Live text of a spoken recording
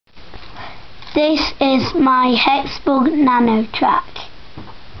This is my hexbug nano track.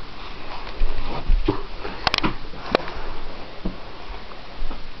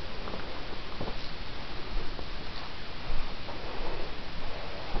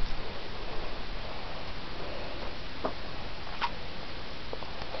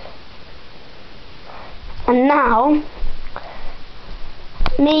 And now,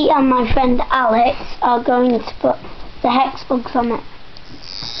 me and my friend Alex are going to put the hexbugs on it.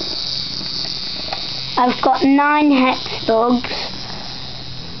 I've got 9 hexbugs.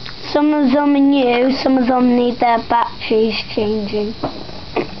 Some of them are new, some of them need their batteries changing.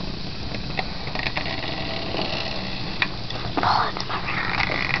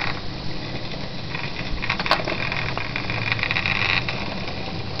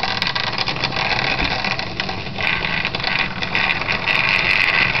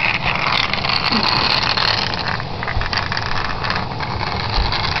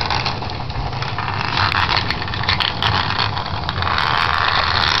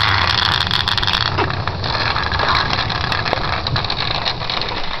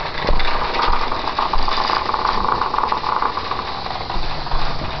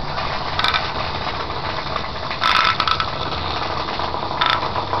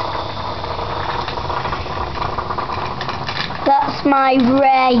 That's my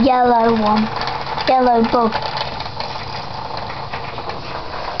rare yellow one, yellow bug.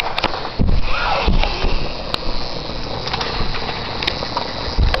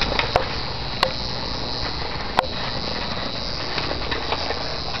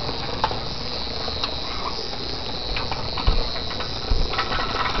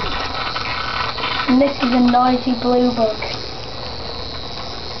 And this is a noisy blue bug.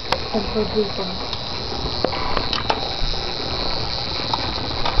 A buggy bug.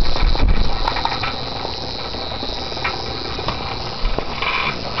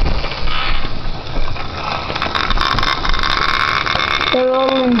 They're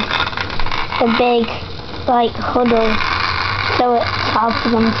all in a big, like, huddle, so it's hard for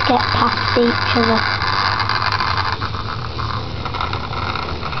them to get past each other.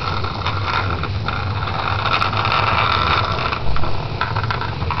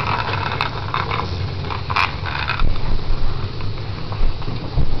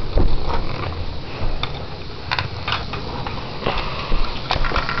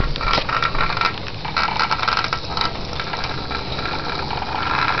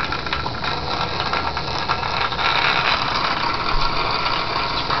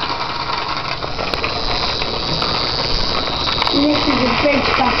 This is a bridge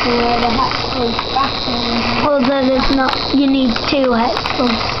battle where the hexbugs battle. Although there's not, you need 2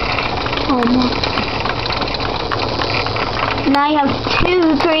 hexbugs. Almost. And I have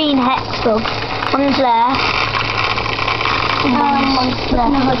 2 green hexbugs. One's there. And one's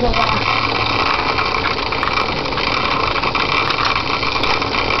there.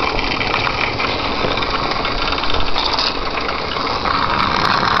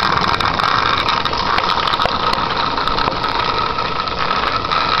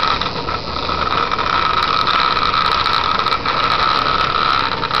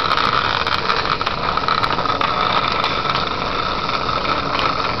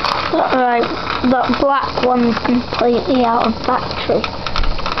 Right, that black one's completely out of battery.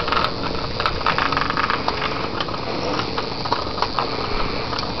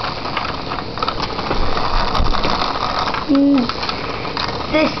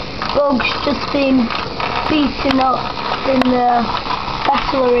 This bug's just been beaten up in the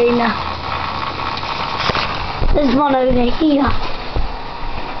battle arena. There's one over here.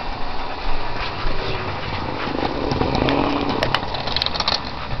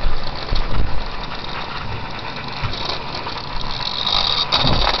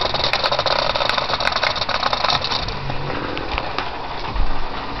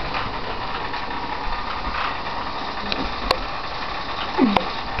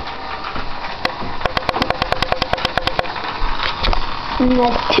 And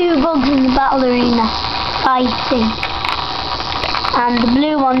there's 2 bugs in the battle arena fighting, and the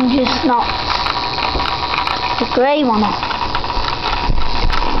blue one just knocked the grey one off.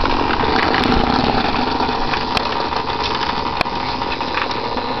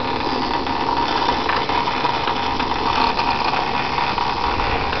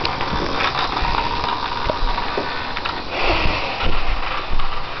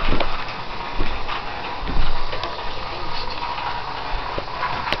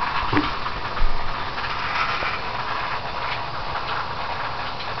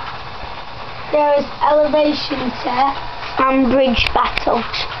 There is elevation test And bridge battle.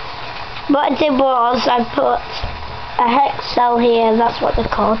 What I did was I put a hex cell here, that's what they're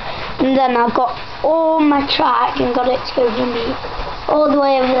called. And then I've got all my track and got it to go from me all the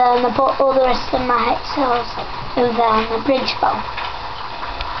way over there, and I put all the rest of my hex cells over there on the bridge bow.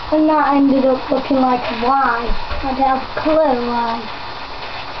 And that ended up looking like a Y. I don't have a clue why.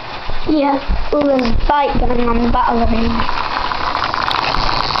 Yeah, well, there's a fight going on in the battle arena.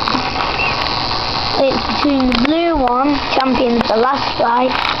 It's between the blue one, champion of the last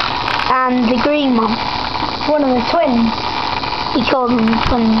fight, and the green one. One of the twins. We call them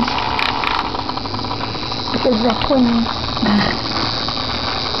twins. Because they're twins.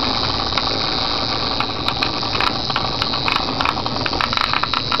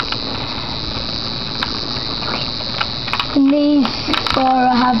 And these four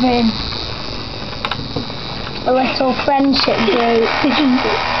are having a little friendship group. Which is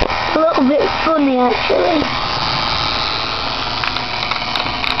a little bit funny, actually.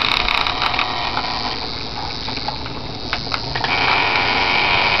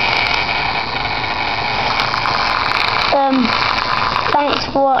 Thanks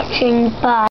for watching. Bye.